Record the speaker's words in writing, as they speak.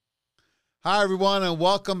Hi, everyone, and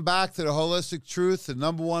welcome back to The Holistic Truth, the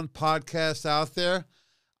number one podcast out there.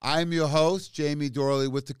 I'm your host, Jamie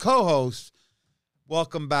Dorley, with the co-host.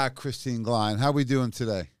 Welcome back, Christine Glein. How are we doing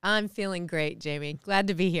today? I'm feeling great, Jamie. Glad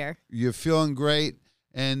to be here. You're feeling great.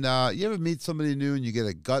 And you ever meet somebody new and you get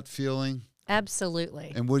a gut feeling?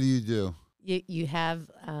 Absolutely. And what do? You have,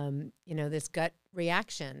 this gut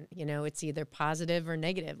reaction. It's either positive or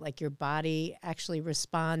negative. Like your body actually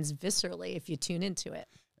responds viscerally if you tune into it.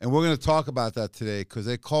 And we're going to talk about that today because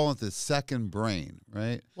they call it the second brain,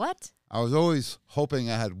 right? What? I was always hoping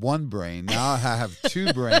I had one brain. Now I have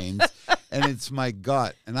two brains, and it's my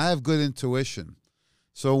gut. And I have good intuition.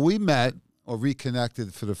 So we met or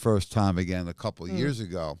reconnected for the first time again a couple of years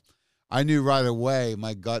ago. I knew right away,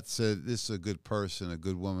 my gut said, this is a good person, a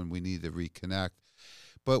good woman, we need to reconnect.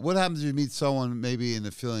 But what happens if you meet someone maybe and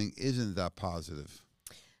the feeling isn't that positive?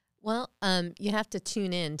 Well, you have to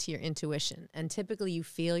tune in to your intuition. And typically you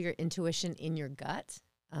feel your intuition in your gut.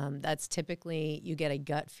 That's typically, you get a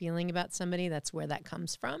gut feeling about somebody. That's where that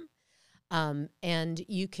comes from. And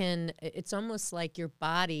it's almost like your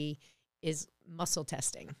body is muscle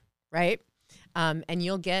testing, right? And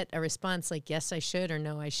you'll get a response like, yes, I should, or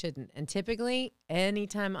no, I shouldn't. And typically,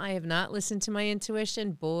 anytime I have not listened to my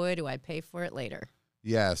intuition, boy, do I pay for it later.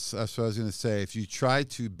 Yes, that's what I was going to say. If you try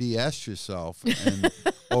to BS yourself and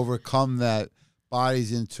overcome that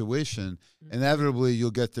body's intuition, inevitably you'll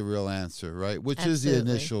get the real answer, right? Which is the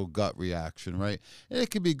initial gut reaction, right? And it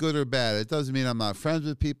can be good or bad. It doesn't mean I'm not friends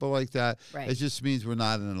with people like that. Right. It just means we're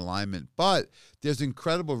not in alignment. But there's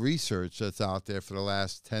incredible research that's out there for the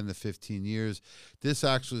last 10 to 15 years. This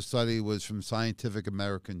actual study was from Scientific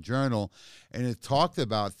American Journal, and it talked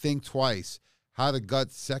about think twice. How the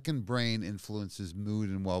gut's second brain influences mood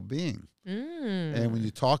and well-being. And when you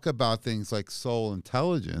talk about things like soul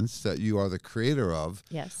intelligence that you are the creator of,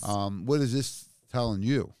 yes. What is this telling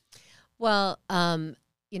you? Well,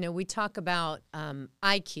 we talk about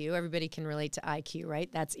IQ. Everybody can relate to IQ, right?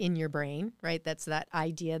 That's in your brain, right? That's that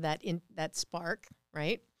idea, that spark,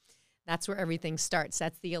 right? That's where everything starts.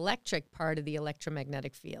 That's the electric part of the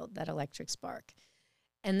electromagnetic field, that electric spark.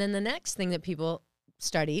 And then the next thing that people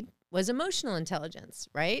studied was emotional intelligence,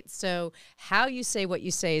 right? So how you say what you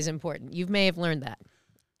say is important. You may have learned that.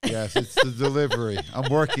 Yes, it's the delivery. I'm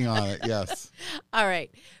working on it, yes. All right.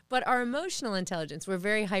 But our emotional intelligence, we're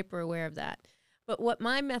very hyper aware of that. But what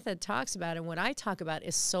my method talks about and what I talk about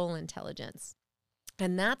is soul intelligence.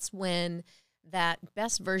 And that's when that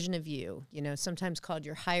best version of you, sometimes called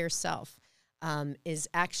your higher self, is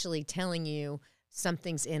actually telling you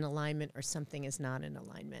something's in alignment or something is not in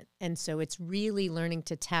alignment. And so it's really learning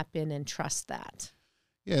to tap in and trust that.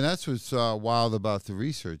 Yeah, and that's what's wild about the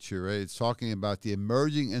research here, right? It's talking about the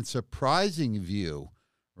emerging and surprising view,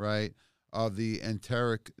 right, of the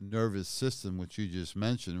enteric nervous system, which you just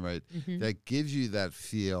mentioned, right, that gives you that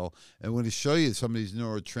feel. And when to show you some of these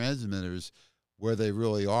neurotransmitters where they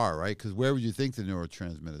really are, right? Because where would you think the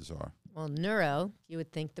neurotransmitters are? Well, neuro, you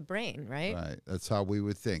would think the brain, right? Right. That's how we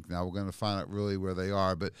would think. Now we're going to find out really where they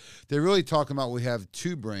are. But they're really talking about we have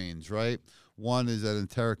two brains, right? One is that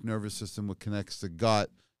enteric nervous system, which connects the gut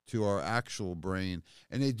to our actual brain.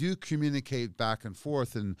 And they do communicate back and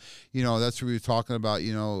forth. And, that's what we were talking about,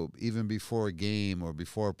 even before a game or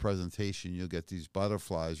before a presentation, you'll get these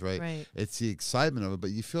butterflies, right? Right. It's the excitement of it, but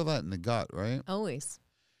you feel that in the gut, right? Always.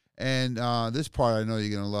 And this part I know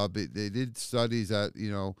you're going to love. They did studies at,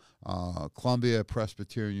 Columbia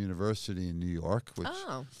Presbyterian University in New York, which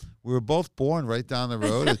we were both born right down the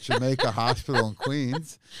road at Jamaica Hospital in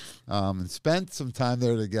Queens, and spent some time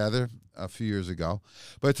there together a few years ago.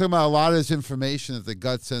 But it's talking about a lot of this information that the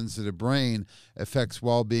gut sends to the brain affects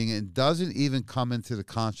well-being and doesn't even come into the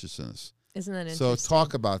consciousness. Isn't that interesting? So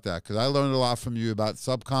talk about that, because I learned a lot from you about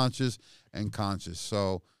subconscious and conscious.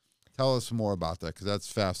 So tell us more about that, because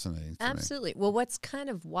that's fascinating to Absolutely. Well, what's kind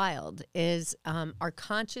of wild is our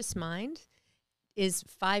conscious mind is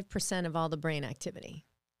 5% of all the brain activity.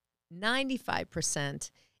 95%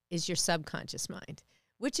 is your subconscious mind,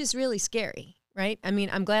 which is really scary, right? I mean,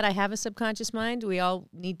 I'm glad I have a subconscious mind. We all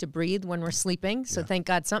need to breathe when we're sleeping, so thank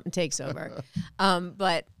God something takes over.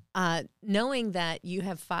 But knowing that you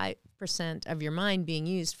have 5% of your mind being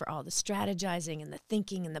used for all the strategizing and the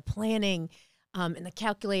thinking and the planning, and the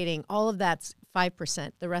calculating, all of that's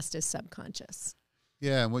 5%. The rest is subconscious.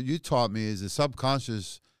 Yeah, and what you taught me is the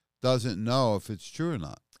subconscious doesn't know if it's true or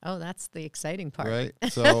not. Oh, that's the exciting part. Right?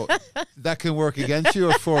 So that can work against you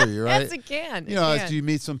or for you, right? Yes, it can. As you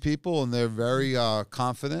meet some people and they're very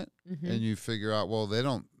confident, and you figure out, well, they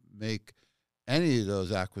don't make any of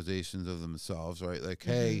those accusations of themselves, right? Like,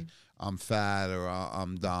 hey, I'm fat or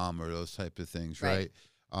I'm dumb or those type of things, right?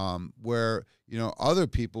 where, other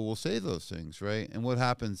people will say those things, right? And what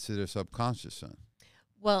happens to their subconscious then?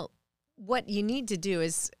 Well, what you need to do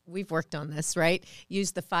is, we've worked on this, right?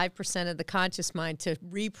 Use the 5% of the conscious mind to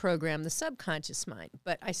reprogram the subconscious mind.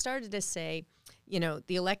 But I started to say,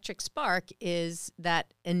 the electric spark is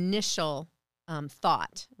that initial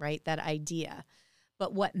thought, right? That idea.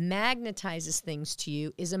 But what magnetizes things to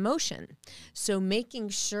you is emotion. So making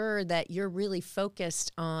sure that you're really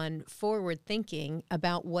focused on forward thinking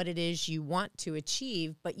about what it is you want to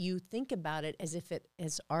achieve, but you think about it as if it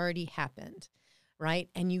has already happened. Right?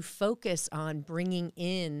 And you focus on bringing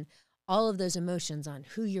in all of those emotions on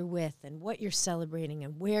who you're with and what you're celebrating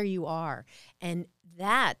and where you are. And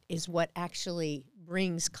that is what actually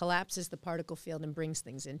collapses the particle field and brings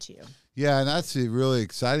things into you. Yeah, and that's the really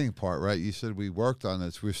exciting part, right? You said we worked on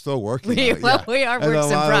this. We're still working on it. We are works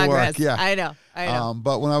in progress. Yeah. I know.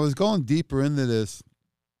 But when I was going deeper into this,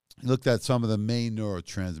 looked at some of the main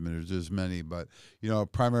neurotransmitters. There's many, but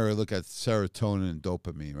primarily look at serotonin and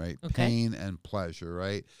dopamine, right? Okay. Pain and pleasure,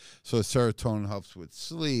 right? So serotonin helps with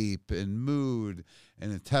sleep and mood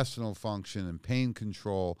and intestinal function and pain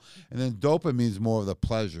control, and then dopamine is more of the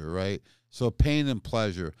pleasure, right? So pain and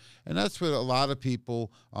pleasure, and that's what a lot of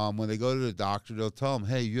people, when they go to the doctor, they'll tell them,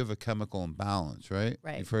 "Hey, you have a chemical imbalance," right?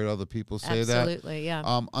 Right. You've heard other people say that. Absolutely,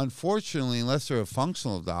 yeah. Unfortunately, unless they're a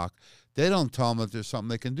functional doc, they don't tell them that there's something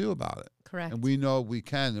they can do about it. Correct. And we know we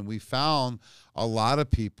can. And we found a lot of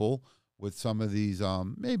people with some of these,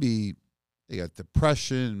 maybe they got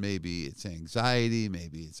depression, maybe it's anxiety,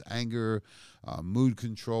 maybe it's anger, mood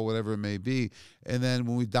control, whatever it may be. And then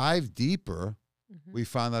when we dive deeper, we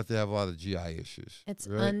found out they have a lot of GI issues. It's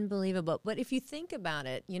unbelievable. But if you think about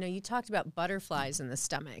it, you talked about butterflies in the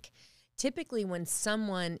stomach. Typically, when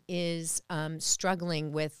someone is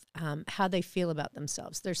struggling with how they feel about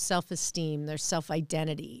themselves, their self-esteem, their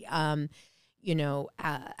self-identity, how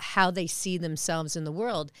they see themselves in the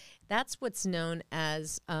world, that's what's known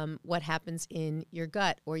as what happens in your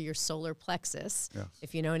gut or your solar plexus. Yes.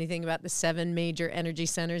 If you know anything about the 7 major energy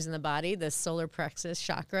centers in the body, the solar plexus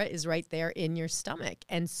chakra is right there in your stomach.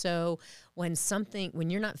 And so when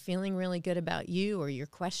you're not feeling really good about you or you're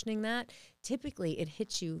questioning that, typically it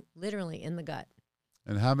hits you literally in the gut.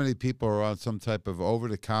 And how many people are on some type of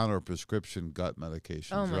over-the-counter prescription gut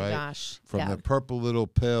medications, oh my right? Gosh. From the purple little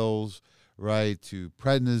pills, right, to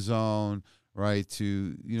prednisone, right,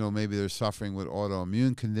 to, maybe they're suffering with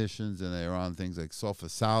autoimmune conditions and they're on things like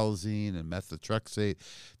sulfasalazine and methotrexate.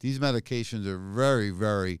 These medications are very,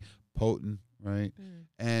 very potent, right?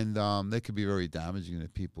 And they could be very damaging to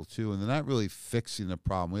people too. And they're not really fixing the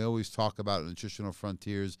problem. We always talk about nutritional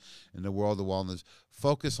frontiers in the world of wellness.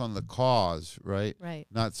 Focus on the cause, right? Right.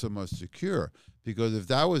 Not so much the cure. Because if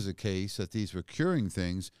that was the case, that these were curing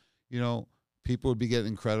things, people would be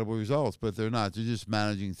getting incredible results, but they're not. They're just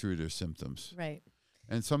managing through their symptoms. Right.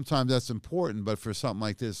 And sometimes that's important, but for something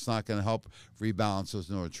like this, it's not going to help rebalance those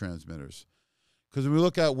neurotransmitters. Because when we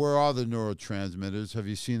look at where are the neurotransmitters, have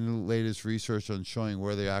you seen the latest research on showing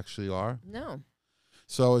where they actually are? No.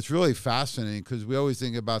 So it's really fascinating because we always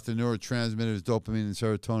think about the neurotransmitters, dopamine and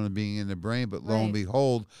serotonin being in the brain, but lo and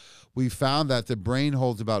behold, we found that the brain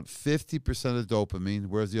holds about 50% of dopamine.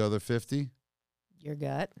 Where's the other 50%? Your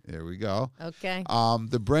gut. There we go. Okay.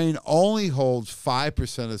 The brain only holds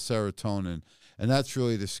 5% of serotonin, and that's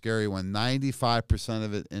really the scary one. 95%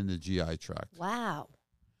 of it in the GI tract. Wow.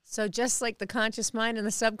 So just like the conscious mind and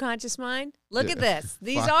the subconscious mind, look at this.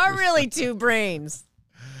 These 5%. Are really 2 brains.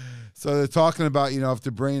 So they're talking about, if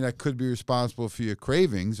the brain that could be responsible for your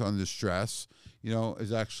cravings under stress,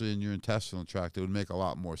 is actually in your intestinal tract, it would make a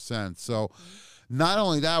lot more sense. So not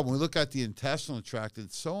only that, when we look at the intestinal tract,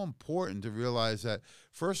 it's so important to realize that,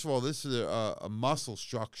 first of all, this is a muscle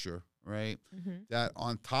structure, right? That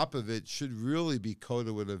on top of it should really be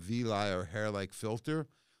coated with a villi or hair-like filter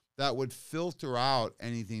that would filter out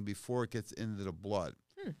anything before it gets into the blood.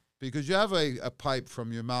 Because you have a pipe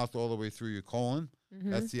from your mouth all the way through your colon.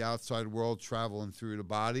 That's the outside world traveling through the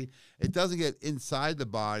body. It doesn't get inside the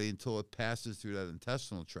body until it passes through that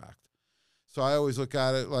intestinal tract. So I always look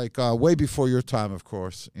at it like way before your time, of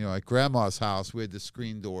course. At Grandma's house, we had the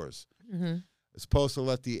screen doors. It's supposed to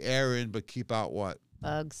let the air in, but keep out what?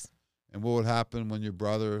 Bugs. And what would happen when your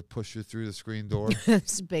brother pushed you through the screen door?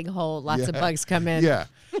 It's a big hole. Lots of bugs come in. Yeah.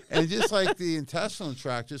 And just like the intestinal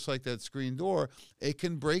tract, just like that screen door, it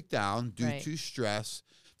can break down due to stress.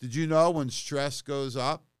 Did you know when stress goes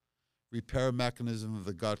up, repair mechanism of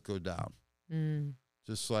the gut go down?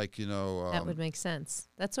 Just like, that would make sense.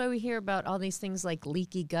 That's why we hear about all these things like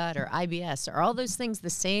leaky gut or IBS. Are all those things the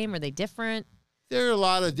same? Are they different? There are a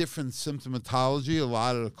lot of different symptomatology. A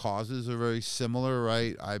lot of the causes are very similar,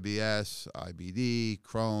 right? IBS, IBD,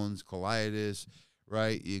 Crohn's, colitis,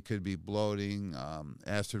 right? You could be bloating,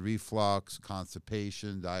 acid reflux,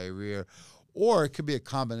 constipation, diarrhea, or it could be a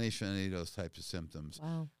combination of any of those types of symptoms.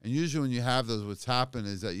 Wow. And usually when you have those, what's happened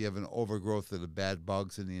is that you have an overgrowth of the bad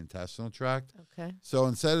bugs in the intestinal tract. Okay. So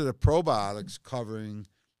instead of the probiotics covering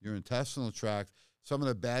your intestinal tract, some of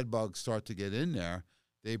the bad bugs start to get in there.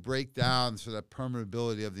 They break down, so that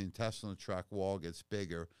permeability of the intestinal tract wall gets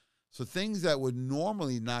bigger. So things that would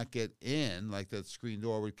normally not get in, like that screen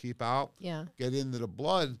door would keep out, get into the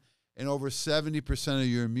blood. And over 70% of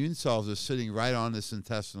your immune cells are sitting right on this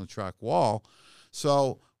intestinal tract wall.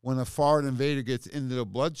 So when a foreign invader gets into the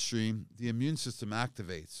bloodstream, the immune system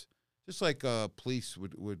activates. Just like police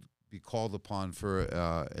would be called upon for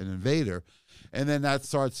an invader. And then that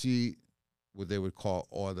starts what they would call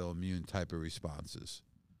autoimmune type of responses.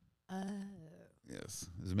 Yes.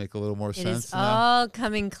 Does it make a little more sense? It is all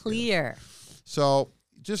coming clear. Yeah. So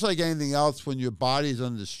just like anything else, when your body is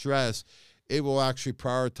under stress, it will actually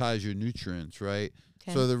prioritize your nutrients, right?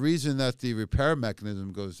 Okay. So the reason that the repair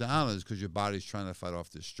mechanism goes down is because your body's trying to fight off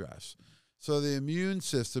the stress. So the immune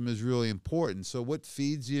system is really important. So what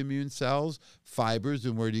feeds the immune cells? Fibers.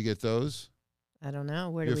 And where do you get those? I don't know.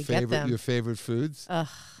 Where do we get them? Your favorite foods? Ugh.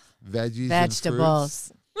 Veggies, vegetables.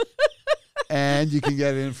 And fruits. And you can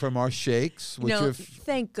get it in from our shakes.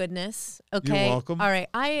 Thank goodness. Okay. You're welcome. All right.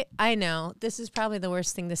 I know this is probably the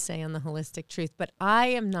worst thing to say on the Holistic Truth, but I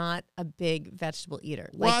am not a big vegetable eater.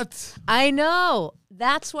 What? I know.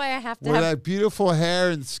 That's why I have to have that beautiful hair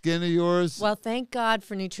and skin of yours. Well, thank God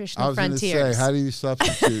for Nutritional Frontiers. I was going to say, how do you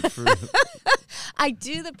substitute for I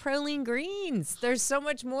do the Proline Greens. There's so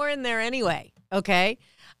much more in there anyway. Okay.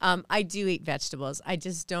 I do eat vegetables. I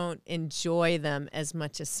just don't enjoy them as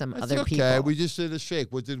much as some other people. Okay, we just did a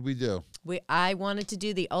shake. What did we do? I wanted to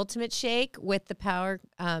do the ultimate shake with the Power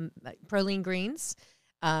Proline Greens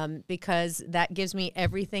because that gives me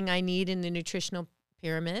everything I need in the nutritional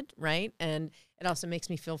pyramid, right? And it also makes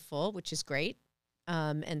me feel full, which is great.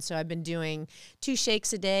 And so I've been doing 2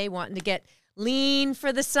 shakes a day, wanting to get lean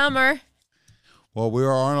for the summer. Well, we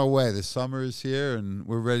are on our way. The summer is here, and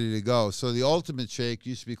we're ready to go. So the Ultimate Shake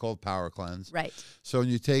used to be called Power Cleanse. Right. So when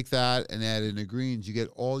you take that and add in the greens, you get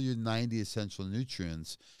all your 90 essential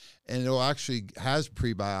nutrients. And it actually has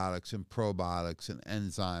prebiotics and probiotics and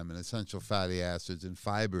enzyme and essential fatty acids and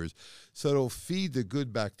fibers. So it'll feed the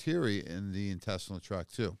good bacteria in the intestinal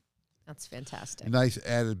tract, too. That's fantastic. Nice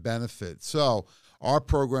added benefit. So our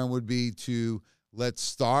program would be to let's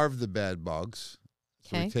starve the bad bugs.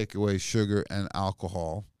 So we take away sugar and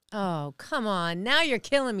alcohol. Oh, come on. Now you're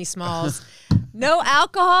killing me, Smalls. No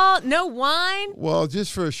alcohol, no wine? Well,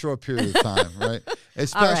 just for a short period of time, right?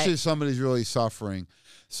 Especially if somebody's really suffering.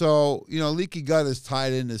 So, leaky gut is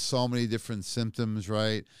tied into so many different symptoms,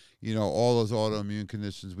 right? All those autoimmune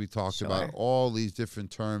conditions we talked about, all these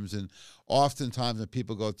different terms. And oftentimes when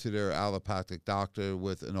people go to their allopathic doctor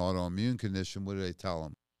with an autoimmune condition, what do they tell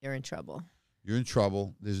them? You're in trouble. You're in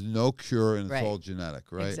trouble. There's no cure, and it's all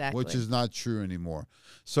genetic, right? Exactly. Which is not true anymore.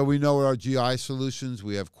 So we know with our GI solutions,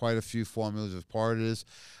 we have quite a few formulas as part of this.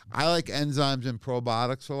 I like enzymes and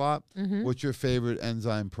probiotics a lot. Mm-hmm. What's your favorite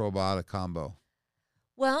enzyme probiotic combo?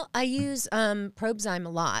 Well, I use Probzyme a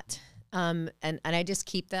lot, and I just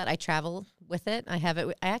keep that. I travel with it. I have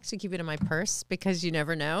it. I actually keep it in my purse because you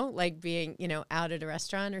never know, like being, out at a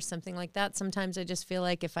restaurant or something like that. Sometimes I just feel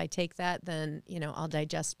like if I take that, then, I'll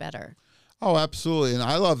digest better. Oh, absolutely. And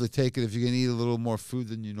I love to take it if you can eat a little more food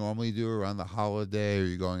than you normally do around the holiday, or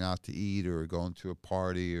you're going out to eat, or going to a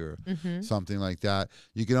party, or something like that.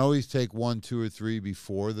 You can always take 1, 2, or 3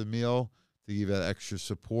 before the meal to give that extra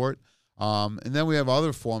support. And then we have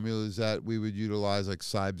other formulas that we would utilize, like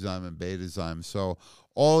Cybezyme and Betazyme. So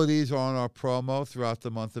all of these are on our promo throughout the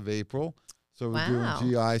month of April. So we're doing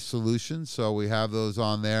GI solutions. So we have those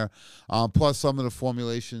on there. Plus some of the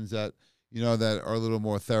formulations that that are a little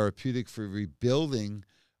more therapeutic for rebuilding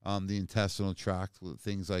the intestinal tract,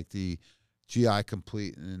 things like the GI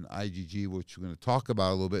Complete and IgG, which we're going to talk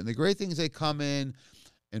about a little bit. And the great thing is they come in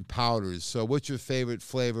powders. So what's your favorite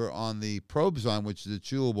flavor on the Probzyme, which is a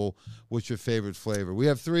chewable? What's your favorite flavor? We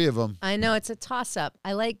have 3 of them. I know, it's a toss-up.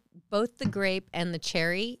 I like both the grape and the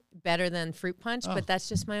cherry better than fruit punch, but that's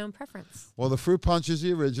just my own preference. Well, the fruit punch is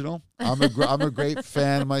the original. I'm a great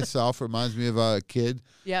fan myself. Reminds me of a kid.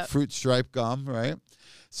 Yeah. Fruit stripe gum, right?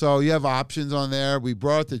 So you have options on there. We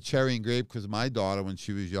brought the cherry and grape because my daughter, when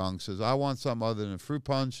she was young, says, I want something other than fruit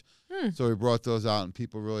punch. So we brought those out, and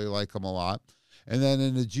people really like them a lot. And then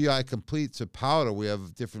in the GI Complete, it's a powder. We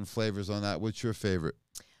have different flavors on that. What's your favorite?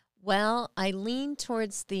 Well, I lean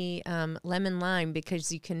towards the lemon lime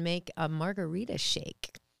because you can make a margarita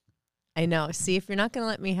shake. I know. See, if you're not going to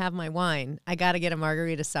let me have my wine, I got to get a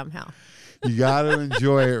margarita somehow. You got to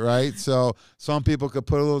enjoy it, right? So some people could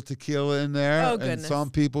put a little tequila in there, and some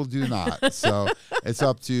people do not. So it's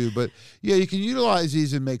up to you. But yeah, you can utilize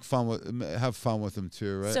these and have fun with them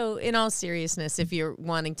too, right? So in all seriousness, if you're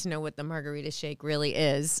wanting to know what the margarita shake really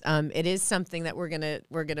is, it is something that we're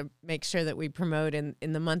gonna make sure that we promote in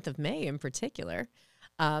the month of May in particular.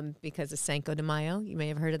 Because of Cinco de Mayo. You may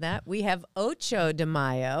have heard of that. We have Ocho de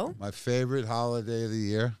Mayo. My favorite holiday of the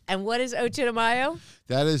year. And what is Ocho de Mayo?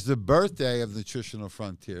 That is the birthday of Nutritional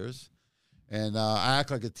Frontiers. And I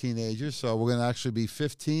act like a teenager, so we're going to actually be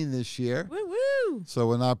 15 this year. Woo-woo! So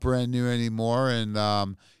we're not brand new anymore. And,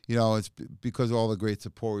 it's because of all the great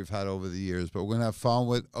support we've had over the years. But we're going to have fun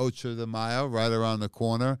with Ocho de Mayo right around the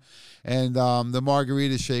corner. And the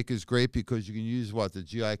margarita shake is great because you can use, the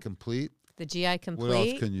GI Complete? The GI Complete. What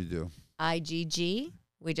else can you do? IgG.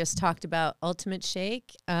 We just talked about Ultimate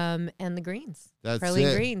Shake and the greens. That's Pearly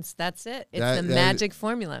it. Greens. That's it. It's the magic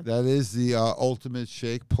formula. That is the Ultimate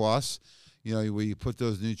Shake Plus, where you put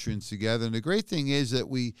those nutrients together. And the great thing is that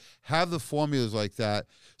we have the formulas like that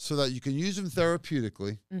so that you can use them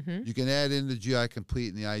therapeutically. Mm-hmm. You can add in the GI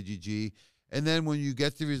Complete and the IgG. And then when you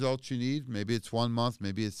get the results you need, maybe it's 1 month,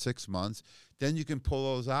 maybe it's 6 months, then you can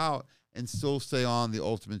pull those out and still stay on the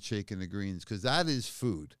Ultimate Shake and the greens, because that is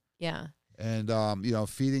food. Yeah. And,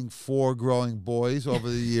 feeding 4 growing boys over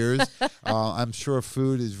the years, I'm sure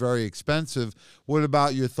food is very expensive. What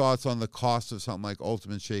about your thoughts on the cost of something like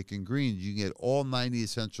Ultimate Shake and greens? You can get all 90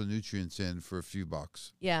 essential nutrients in for a few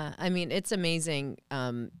bucks. Yeah. I mean, it's amazing,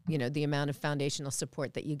 the amount of foundational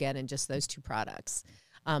support that you get in just those 2 products.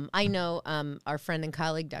 I know our friend and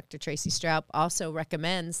colleague, Dr. Tracy Stroup, also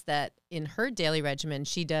recommends that in her daily regimen,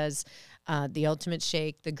 she does the Ultimate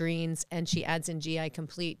Shake, the greens, and she adds in GI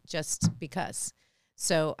Complete just because.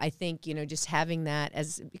 So I think, just having that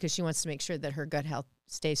because she wants to make sure that her gut health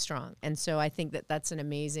stays strong. And so I think that that's an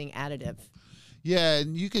amazing additive. Yeah,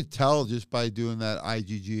 and you could tell just by doing that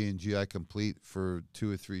IgG and GI Complete for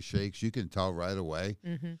 2 or 3 shakes, you can tell right away.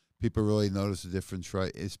 Mm-hmm. People really notice the difference,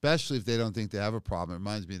 right? Especially if they don't think they have a problem. It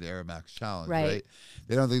reminds me of the AirMax Challenge, right?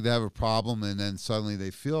 They don't think they have a problem, and then suddenly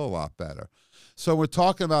they feel a lot better. So we're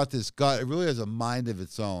talking about this gut. It really has a mind of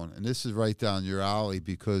its own, and this is right down your alley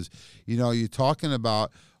because, you're talking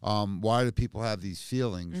about why do people have these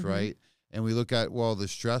feelings, mm-hmm. right? And we look at, the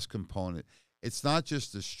stress component. It's not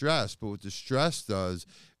just the stress, but what the stress does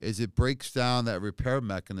is it breaks down that repair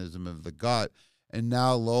mechanism of the gut, and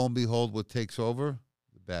now, lo and behold, what takes over?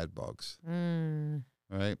 Bad bugs,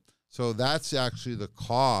 right? So that's actually the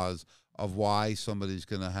cause of why somebody's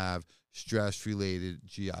going to have stress-related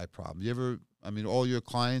GI problems. All your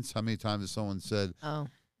clients, how many times has someone said? Oh,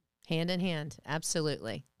 hand in hand,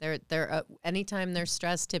 absolutely. They're anytime they're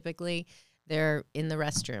stressed, typically they're in the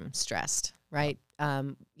restroom stressed, right?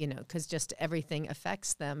 Because just everything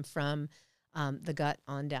affects them from the gut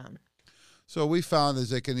on down. So we found is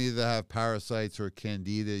they can either have parasites or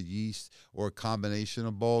candida, yeast, or a combination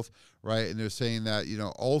of both, right? And they're saying that,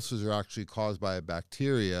 ulcers are actually caused by a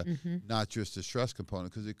bacteria, mm-hmm. not just a stress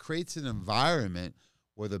component, because it creates an environment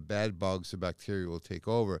where the bad bugs, the bacteria will take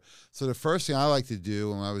over. So the first thing I like to do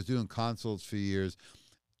when I was doing consults for years,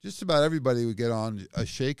 just about everybody would get on a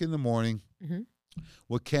shake in the morning mm-hmm.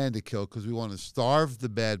 with Candikill, because we want to starve the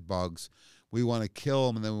bad bugs. We want to kill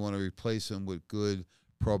them, and then we want to replace them with good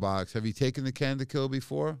probiotics. Have you taken the Candikill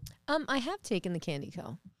before? I have taken the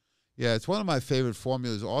Candikill. Yeah, it's one of my favorite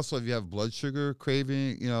formulas. Also, if you have blood sugar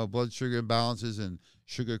craving, blood sugar imbalances and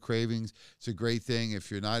sugar cravings, it's a great thing.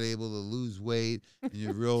 If you're not able to lose weight and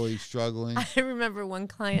you're really struggling. I remember one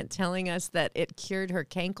client telling us that it cured her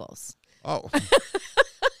cankles. Oh.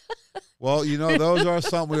 Well, those are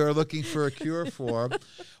something we are looking for a cure for.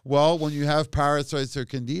 Well, when you have parasites or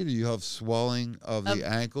candida, you have swelling of the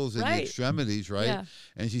ankles and the extremities, right? Yeah.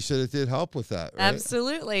 And she said it did help with that, right?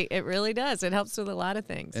 Absolutely. It really does. It helps with a lot of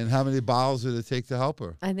things. And how many bottles did it take to help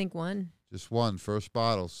her? I think 1. Just 1, first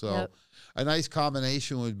bottle. So a nice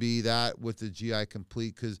combination would be that with the GI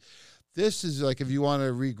Complete, because this is like if you want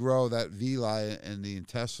to regrow that villi in the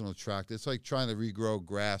intestinal tract, it's like trying to regrow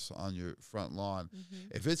grass on your front lawn. Mm-hmm.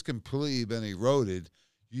 If it's completely been eroded,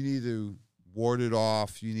 you need to ward it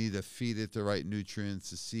off. You need to feed it the right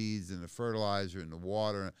nutrients, the seeds and the fertilizer and the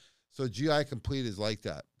water. So GI Complete is like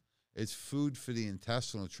that. It's food for the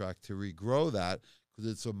intestinal tract to regrow that,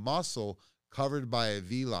 because it's a muscle covered by a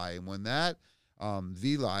villi. And when that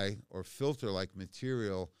villi or filter-like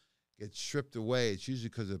material gets stripped away, it's usually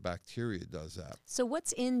because the bacteria does that. So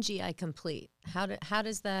what's in GI Complete? How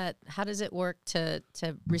does it work to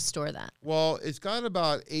restore that? Well, it's got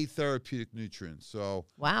about 8 therapeutic nutrients. So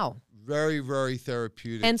wow. Very, very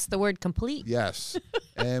therapeutic. Hence the word complete. Yes.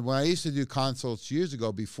 And when I used to do consults years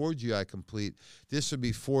ago before GI Complete, this would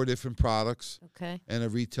be 4 different products. Okay. And a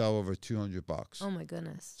retail over $200. Oh my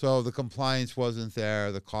goodness. So the compliance wasn't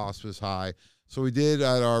there, the cost was high. So we did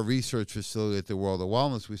at our research facility at the World of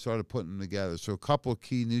Wellness, we started putting them together. So a couple of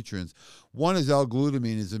key nutrients. One is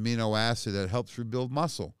L-glutamine, is amino acid that helps rebuild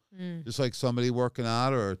muscle. Just like somebody working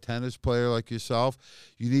out or a tennis player like yourself,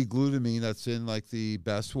 you need glutamine that's in like the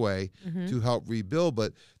best way to help rebuild.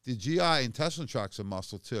 But the GI intestinal tract's a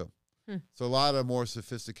muscle too. So a lot of more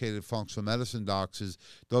sophisticated functional medicine docs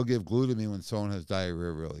they'll give glutamine when someone has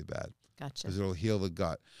diarrhea really bad. Gotcha. Because it'll heal the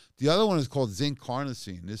gut. The other one is called zinc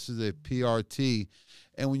carnosine. This is a PRT.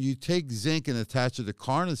 And when you take zinc and attach it to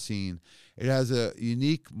carnosine, it has a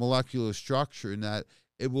unique molecular structure in that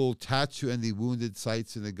it will attach to any wounded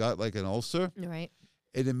sites in the gut like an ulcer. Right.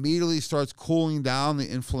 It immediately starts cooling down the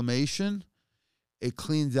inflammation. It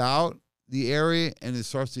cleans out the area, and it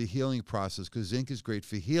starts the healing process because zinc is great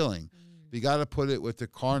for healing. But you got to put it with the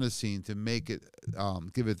carnosine to make it,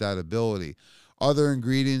 give it that ability. Other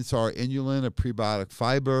ingredients are inulin, a prebiotic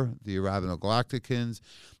fiber, the arabinogalacticans,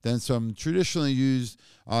 then some traditionally used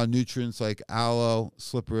nutrients like aloe,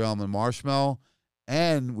 slippery elm, and marshmallow,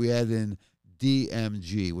 and we add in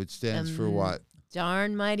DMG, which stands for what?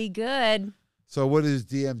 Darn mighty good. So what is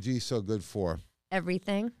DMG so good for?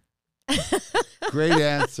 Everything. Great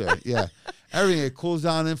answer. Yeah. Everything. It cools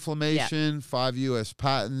down inflammation, 5 U.S.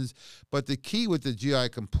 patents. But the key with the GI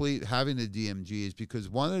Complete having the DMG is because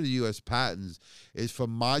one of the U.S. patents is for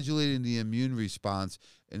modulating the immune response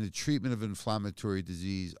in the treatment of inflammatory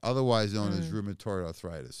disease, otherwise known as rheumatoid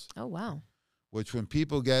arthritis. Oh, wow. Which when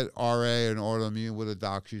people get RA and autoimmune, what do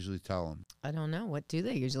docs usually tell them? I don't know. What do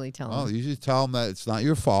they usually tell them? Oh, they usually tell them that it's not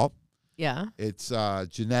your fault. Yeah. It's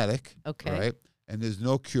genetic. Okay. Right? And there's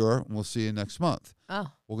no cure, and we'll see you next month. Oh.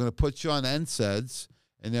 We're going to put you on NSAIDs,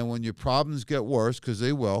 and then when your problems get worse, because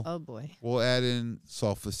they will, oh boy, we'll add in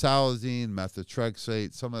sulfasalazine,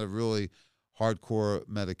 methotrexate, some of the really hardcore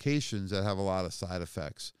medications that have a lot of side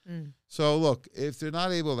effects. So look, if they're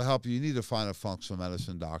not able to help you, you need to find a functional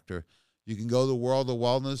medicine doctor. You can go to World of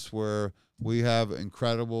Wellness, where we have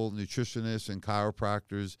incredible nutritionists and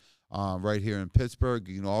chiropractors right here in Pittsburgh.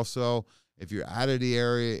 You can also, if you're out of the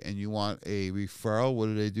area and you want a referral, what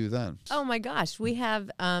do they do then? Oh, my gosh. We have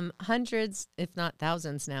hundreds, if not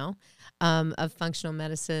thousands now, of functional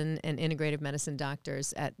medicine and integrative medicine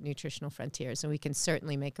doctors at Nutritional Frontiers. And we can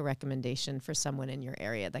certainly make a recommendation for someone in your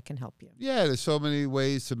area that can help you. Yeah, there's so many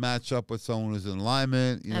ways to match up with someone who's in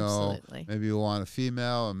alignment. You Absolutely. know, maybe you want a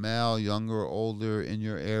female, a male, younger or older in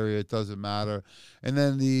your area. It doesn't matter. And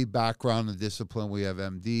then the background and discipline, we have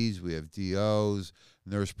MDs, we have DOs,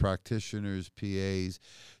 nurse practitioners, PAs,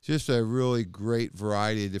 just a really great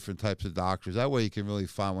variety of different types of doctors. That way you can really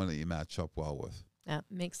find one that you match up well with. That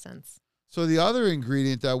makes sense. So the other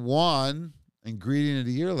ingredient that won ingredient of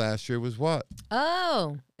the year last year was what?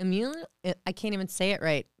 Oh, I can't even say it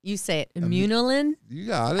right. You say it. Immunolin? You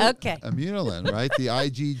got it. Okay. Immunolin, right? The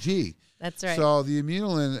IgG. That's right. So the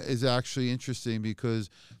Immunolin is actually interesting because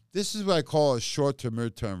this is what I call a short to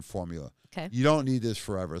midterm formula. Okay. You don't need this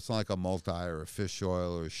forever. It's not like a multi or a fish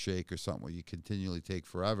oil or a shake or something where you continually take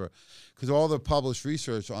forever. Because all the published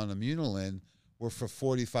research on Immunolin were for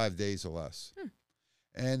 45 days or less.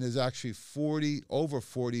 And there's actually over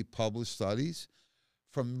 40 published studies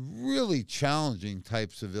from really challenging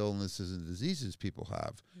types of illnesses and diseases people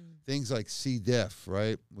have. Things like C. diff,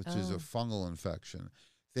 right, which is a fungal infection.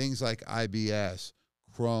 Things like IBS,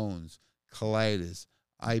 Crohn's, colitis,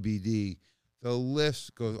 IBD. The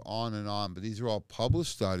list goes on, but these are all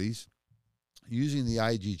published studies using the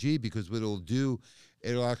IgG because what it'll do,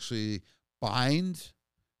 it'll actually bind,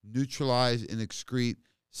 neutralize, and excrete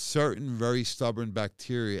certain very stubborn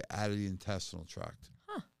bacteria out of the intestinal tract.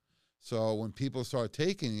 So when people start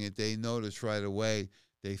taking it, they notice right away,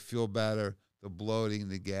 they feel better, the bloating,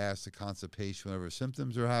 the gas, the constipation, whatever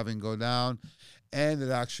symptoms they're having go down, and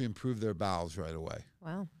it actually improved their bowels right away.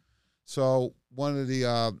 Wow. So one of the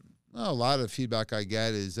a lot of feedback I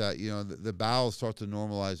get is that, you know, the bowels start to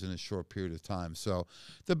normalize in a short period of time. So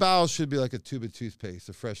the bowels should be like a tube of toothpaste,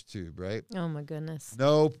 a fresh tube, right? Oh, my goodness.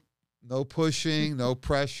 No pushing, no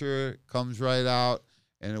pressure, comes right out,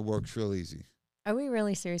 and it works real easy. Are we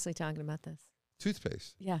really seriously talking about this?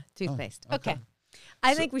 Toothpaste. Yeah, toothpaste. Oh, okay.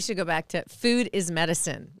 I think we should go back to food is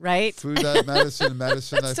medicine, right? Food, medicine. Let's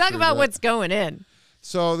talk about what's going in.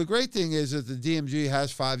 So the great thing is that the DMG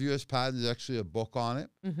has 5 U.S. patents. There's actually a book on it.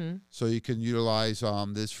 So you can utilize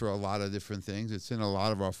this for a lot of different things. It's in a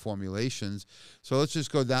lot of our formulations. So let's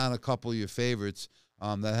just go down a couple of your favorites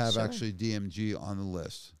that have actually DMG on the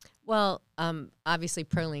list. Well, obviously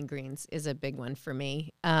Proline Greens is a big one for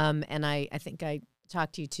me. And I think I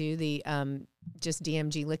talked to you too. The just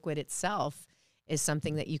DMG liquid itself is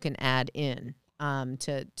something that you can add in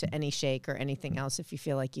to any shake or anything else if you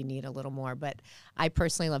feel like you need a little more. But I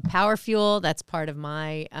personally love Power Fuel. That's part of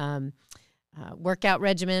my workout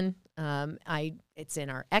regimen. It's in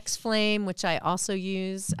our X-Flame, which I also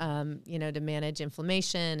use, to manage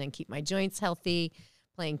inflammation and keep my joints healthy,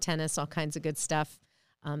 playing tennis, all kinds of good stuff.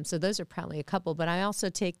 So those are probably a couple, but I also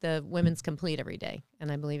take the Women's Complete every day,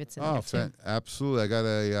 and I believe it's in there too. Absolutely. I got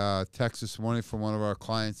a text this morning from one of our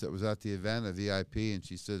clients that was at the event, a VIP, and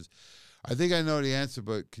she says, I think I know the answer,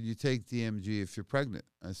 but can you take DMG if you're pregnant?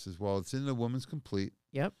 I says, well, it's in the Women's Complete.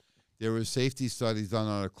 Yep. There were safety studies done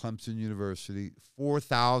out of Clemson University,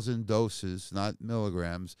 4,000 doses, not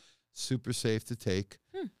milligrams, super safe to take.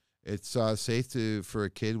 It's safe for a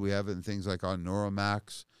kid. We have it in things like our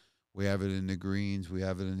Neuromax. We have it in the greens. We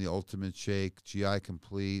have it in the Ultimate Shake, GI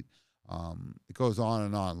Complete. It goes on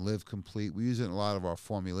and on. Live Complete. We use it in a lot of our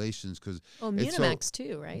formulations because Immunomax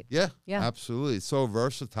too, right? Yeah, absolutely. It's so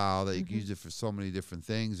versatile that you can use it for so many different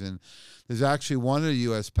things. And there's actually one of the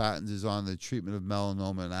U.S. patents is on the treatment of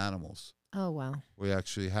melanoma in animals. Oh, wow. We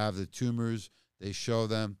actually have the tumors. They show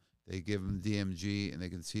them. They give them DMG, and they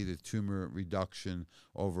can see the tumor reduction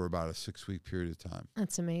over about a 6-week period of time.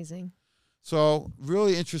 That's amazing. So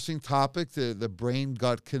really interesting topic, the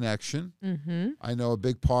brain-gut connection. I know a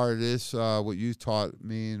big part of this, what you taught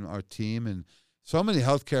me and our team, and so many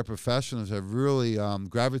healthcare professionals have really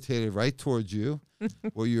gravitated right towards you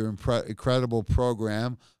with your incredible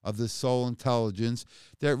program of the Soul Intelligence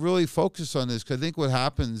that really focus on this. Because I think what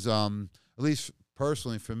happens, at least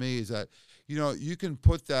personally for me, is that you can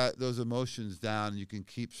put those emotions down, you can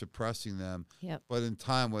keep suppressing them, but in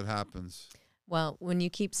time, what happens? Well, when you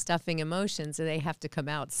keep stuffing emotions, they have to come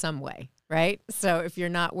out some way, right? So if you're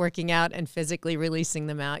not working out and physically releasing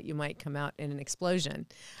them out, you might come out in an explosion.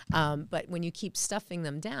 But when you keep stuffing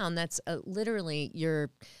them down, that's literally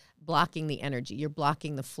you're blocking the energy. You're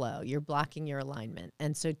blocking the flow. You're blocking your alignment.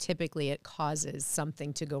 And so typically it causes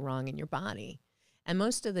something to go wrong in your body. And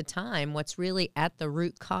most of the time, what's really at the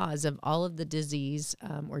root cause of all of the disease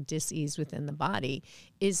or dis-ease within the body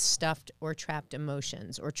is stuffed or trapped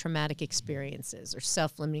emotions or traumatic experiences or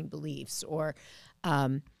self-limiting beliefs or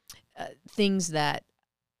things that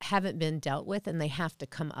haven't been dealt with and they have to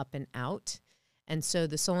come up and out. And so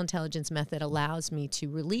the Soul Intelligence method allows me to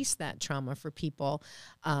release that trauma for people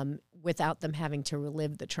without them having to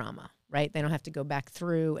relive the trauma, right? They don't have to go back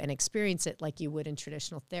through and experience it like you would in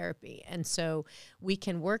traditional therapy. And so we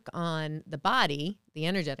can work on the body, the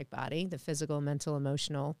energetic body, the physical, mental,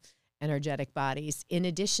 emotional, energetic bodies, in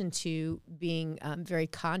addition to being very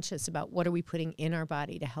conscious about what are we putting in our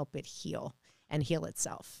body to help it heal and heal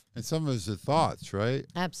itself. And some of it's the thoughts, right?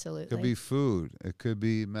 Absolutely. It could be food. It could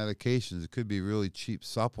be medications. It could be really cheap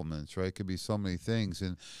supplements, right? It could be so many things.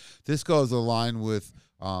 And this goes aligned with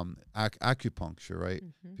acupuncture, right?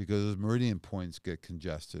 Because those meridian points get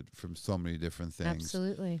congested from so many different things.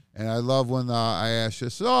 Absolutely. And I love when I ask you,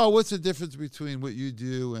 so, what's the difference between what you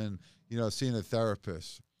do and, seeing a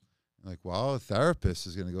therapist? I'm like, well, a therapist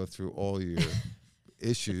is going to go through all your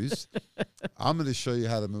issues. I'm going to show you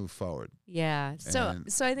how to move forward. Yeah. So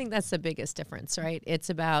I think that's the biggest difference, right?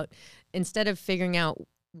 It's about, instead of figuring out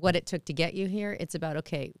what it took to get you here, it's about,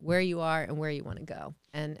 okay, where you are and where you want to go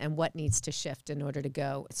and what needs to shift in order to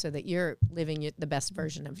go so that you're living the best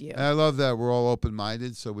version of you. And I love that we're all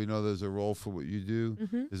open-minded, so we know there's a role for what you do.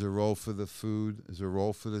 There's a role for the food. There's a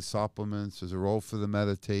role for the supplements. There's a role for the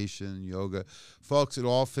meditation, yoga. Folks, it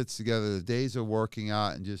all fits together. The days of working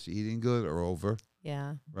out and just eating good are over.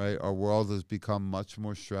 Yeah. Right? Our world has become much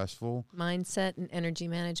more stressful. Mindset and energy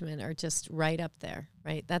management are just right up there,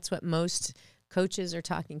 right? That's what most coaches are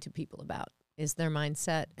talking to people about, is their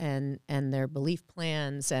mindset and their belief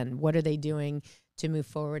plans and what are they doing to move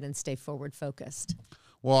forward and stay forward focused.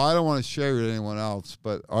 Well, I don't want to share with anyone else,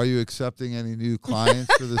 but are you accepting any new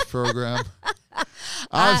clients for this program?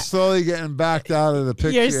 I'm slowly getting backed out of the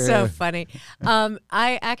picture. You're so funny.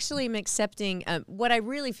 I actually am accepting what I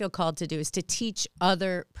really feel called to do is to teach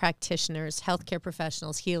other practitioners, healthcare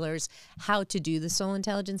professionals, healers, how to do the Soul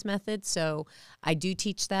Intelligence method. So I do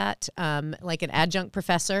teach that like an adjunct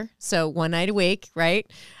professor. So one night a week, right?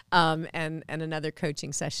 And another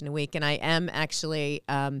coaching session a week. And I am actually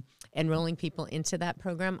enrolling people into that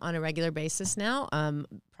program on a regular basis now.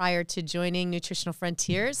 prior to joining Nutritional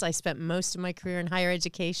Frontiers, I spent most of my career in higher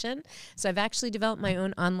education. So I've actually developed my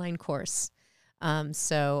own online course.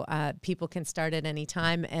 So people can start at any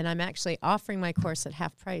time, and I'm actually offering my course at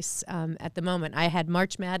half price at the moment. I had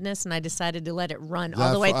March Madness, and I decided to let it run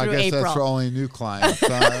all the way through April. I guess that's for only new clients.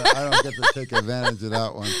 So I don't get to take advantage of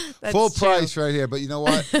that one. That's full true. Price right here, but you know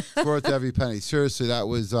what? It's worth every penny. Seriously, that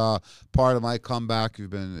was part of my comeback. You've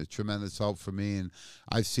been a tremendous help for me, and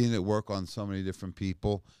I've seen it work on so many different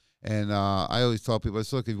people. And I always tell people,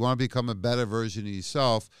 look, if you want to become a better version of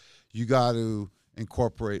yourself, you got to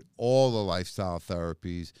incorporate all the lifestyle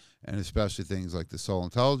therapies, and especially things like the soul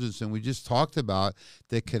intelligence. And we just talked about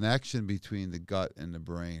the connection between the gut and the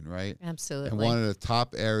brain, right? Absolutely. And one of the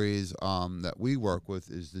top areas that we work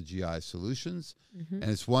with is the GI solutions. And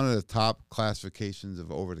it's one of the top classifications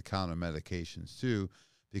of over-the-counter medications too,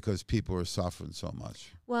 because people are suffering so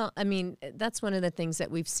much. Well, I mean, that's one of the things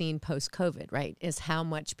that we've seen post-COVID, right, is how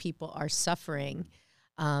much people are suffering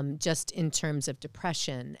just in terms of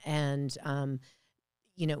depression and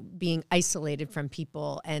being isolated from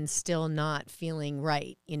people and still not feeling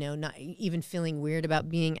right, not even feeling weird about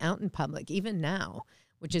being out in public, even now,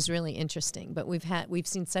 which is really interesting. But we've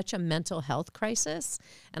seen such a mental health crisis,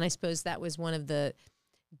 and I suppose that was one of the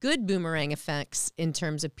good boomerang effects in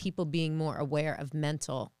terms of people being more aware of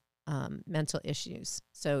mental issues.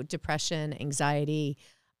 So depression, anxiety,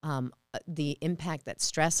 the impact that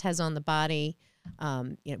stress has on the body.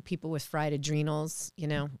 People with fried adrenals,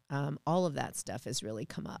 all of that stuff has really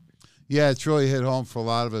come up. Yeah, it's really hit home for a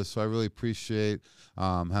lot of us. So I really appreciate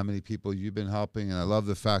how many people you've been helping. And I love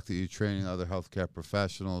the fact that you're training other healthcare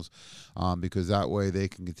professionals because that way they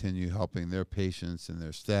can continue helping their patients and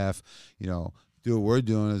their staff, do what we're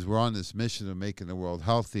doing is we're on this mission of making the world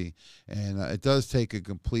healthy. And it does take a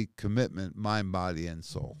complete commitment, mind, body, and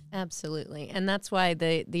soul. Absolutely. And that's why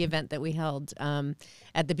the event that we held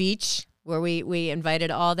at the beach, where we invited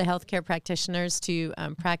all the healthcare practitioners to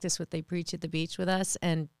practice what they preach at the beach with us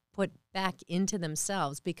and put back into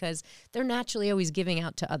themselves, because they're naturally always giving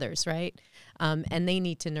out to others, right? And they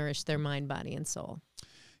need to nourish their mind, body, and soul.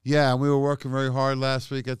 Yeah, and we were working very hard last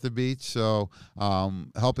week at the beach, so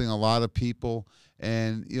helping a lot of people.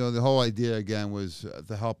 And, the whole idea, again, was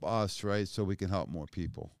to help us, right, so we can help more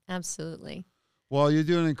people. Absolutely. Well, you're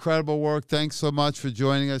doing incredible work. Thanks so much for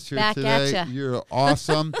joining us here Back today. At ya. You're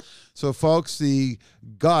awesome. So, folks, the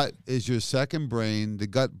gut is your second brain, the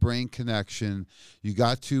gut-brain connection. You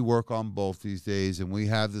got to work on both these days, and we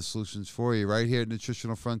have the solutions for you right here at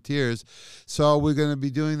Nutritional Frontiers. So we're going to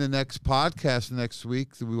be doing the next podcast next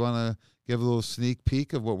week. Do we want to give a little sneak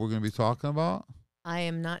peek of what we're going to be talking about? I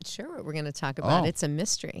am not sure what we're going to talk about. Oh. It's a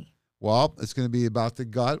mystery. Well, it's going to be about the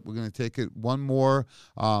gut. We're going to take it one more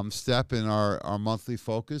step in our monthly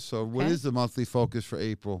focus. So What is the monthly focus for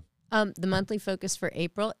April? The monthly focus for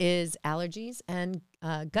April is allergies and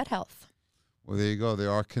gut health. Well, there you go. They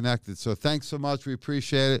are connected. So thanks so much. We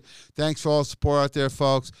appreciate it. Thanks for all the support out there,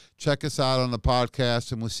 folks. Check us out on the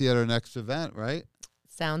podcast, and we'll see you at our next event, right?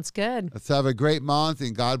 Sounds good. Let's have a great month,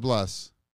 and God bless.